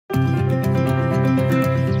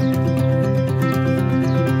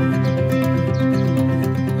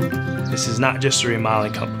not just a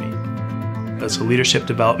remodeling company. It's a leadership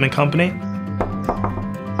development company.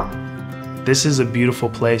 This is a beautiful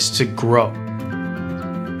place to grow.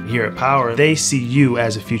 Here at Power, they see you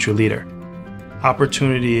as a future leader.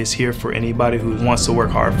 Opportunity is here for anybody who wants to work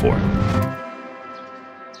hard for it.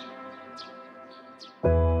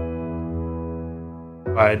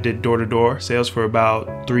 I did door-to-door sales for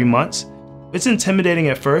about 3 months. It's intimidating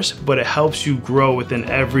at first, but it helps you grow within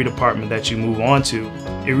every department that you move on to.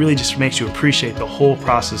 It really just makes you appreciate the whole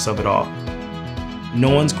process of it all. No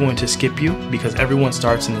one's going to skip you because everyone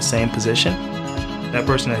starts in the same position. That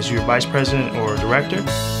person as your vice president or director,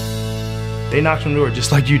 they knocked on the door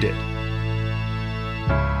just like you did.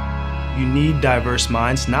 You need diverse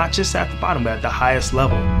minds, not just at the bottom, but at the highest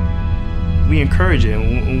level. We encourage it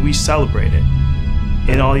and we celebrate it.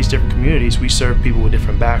 In all these different communities, we serve people with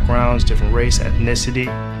different backgrounds, different race, ethnicity.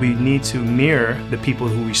 We need to mirror the people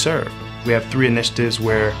who we serve. We have 3 initiatives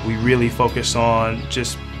where we really focus on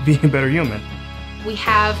just being a better human. We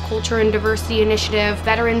have Culture and Diversity Initiative,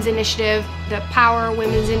 Veterans Initiative, the Power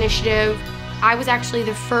Women's Initiative. I was actually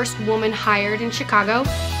the first woman hired in Chicago.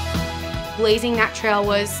 Blazing that trail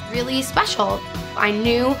was really special. I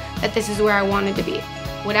knew that this is where I wanted to be.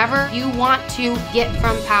 Whatever you want to get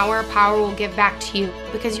from Power, Power will give back to you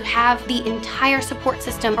because you have the entire support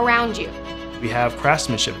system around you. We have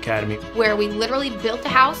Craftsmanship Academy, where we literally built a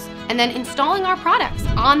house and then installing our products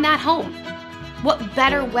on that home. What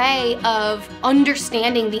better way of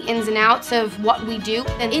understanding the ins and outs of what we do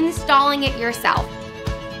than installing it yourself?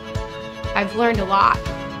 I've learned a lot.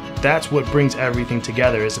 That's what brings everything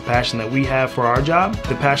together, is the passion that we have for our job,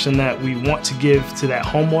 the passion that we want to give to that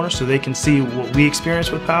homeowner so they can see what we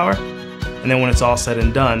experience with Power. And then when it's all said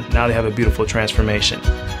and done, now they have a beautiful transformation.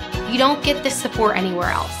 You don't get this support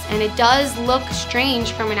anywhere else. And it does look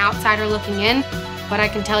strange from an outsider looking in, but I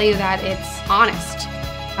can tell you that it's honest.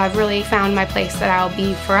 I've really found my place that I'll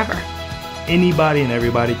be forever. Anybody and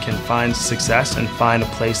everybody can find success and find a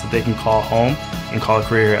place that they can call home and call a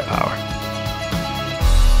career at Power.